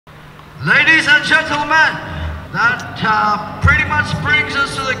Ladies and gentlemen, that pretty much brings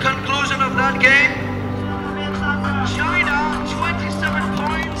us to the conclusion of that game. China, 27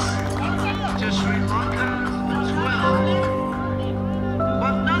 points to Sri Lanka, 12.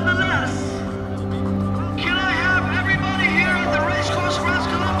 But nonetheless, can I have everybody here at the racecourse Ras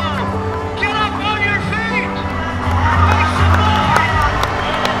Colombo get up on your feet and make some noise?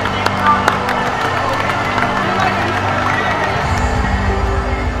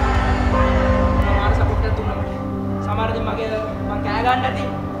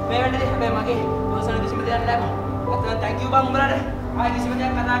 Thank you bang, brother. Ay, kasi mo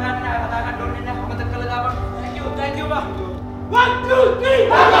katakan doon na kumatak talaga bang. Thank you bang. 1, 2, 3,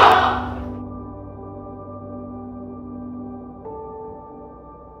 Lanka!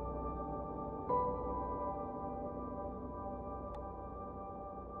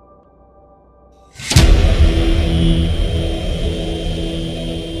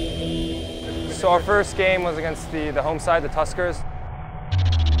 So our first game was against the home side, the Tuskers.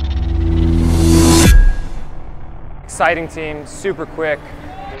 Exciting team, super quick.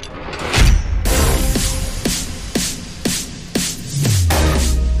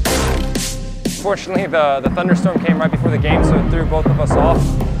 Fortunately, the thunderstorm came right before the game, so it threw both of us off.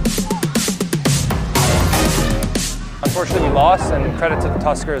 Unfortunately, we lost, and credit to the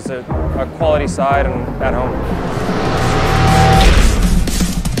Tuskers, a quality side and at home.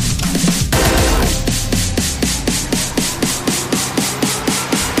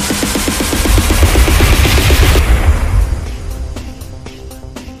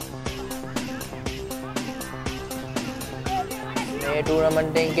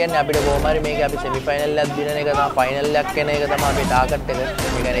 Tournament කියන්නේ අපිට කොහොම හරි මේක අපි semi-final එකක් දිනන එක තමයි final එකක් එන එක තමයි අපේ ටාගට් එක. ඒ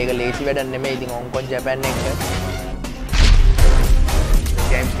කියන්නේ ඒක ලේසි වැඩක් නෙමෙයි. ඉතින් හොංකොං ජපාන් එක. The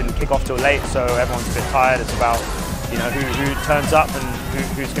games didn't kick off till late, so everyone's a bit tired. It's about who turns up and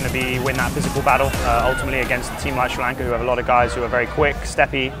who's going to win that physical battle. Ultimately against a team like Sri Lanka, who have a lot of guys who are very quick,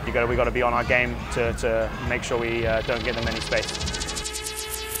 steppy. We got to be on our game to make sure we don't give them any space.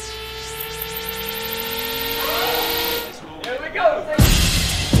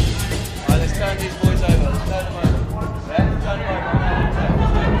 Let's turn these boys over. Let's turn them over. Yeah? Turn them over.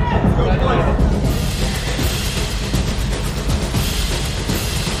 Turn them over.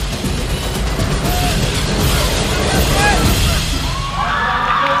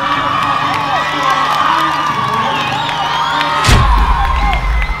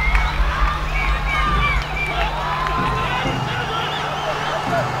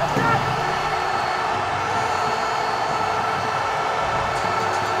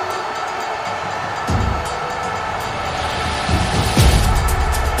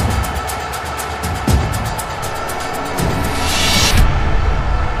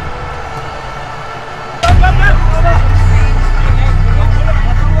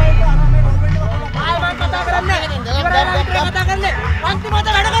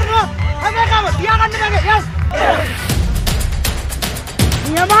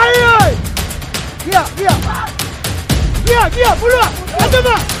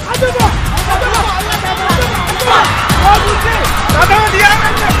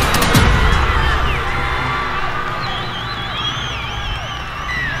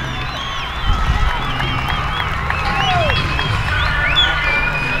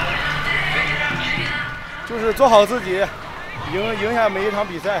就是做好自己，赢下每一场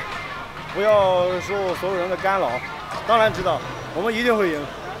比赛，不要受所有人的干扰。当然知道，我们一定会赢。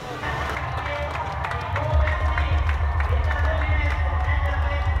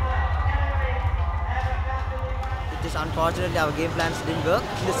 Unfortunately, our game plans didn't work.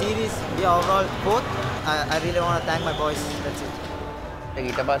 In the series, we are overall fourth. I really want to thank my boys. That's it.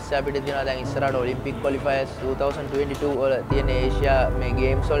 ඊට පස්සේ අපිට තියෙනවා දැන් ඉස්සරහට Olympic ක්වොලිෆයර්ස් 2022 වල තියෙන Asia මේ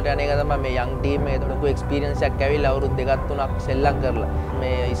games වලට යන එක තමයි මේ යං ටීම් එක. ඒකට ලොකු එක්ස්පීරියන්ස් එකක් ඇවිල්ලා අවුරුදු දෙකක් තුනක් සෙල්ලම් කරලා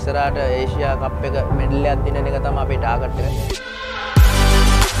මේ ඉස්සරහට ඒෂියා කප් එක මෙඩල් එකක් දිනන එක තමයි අපේ ටාගට් එක.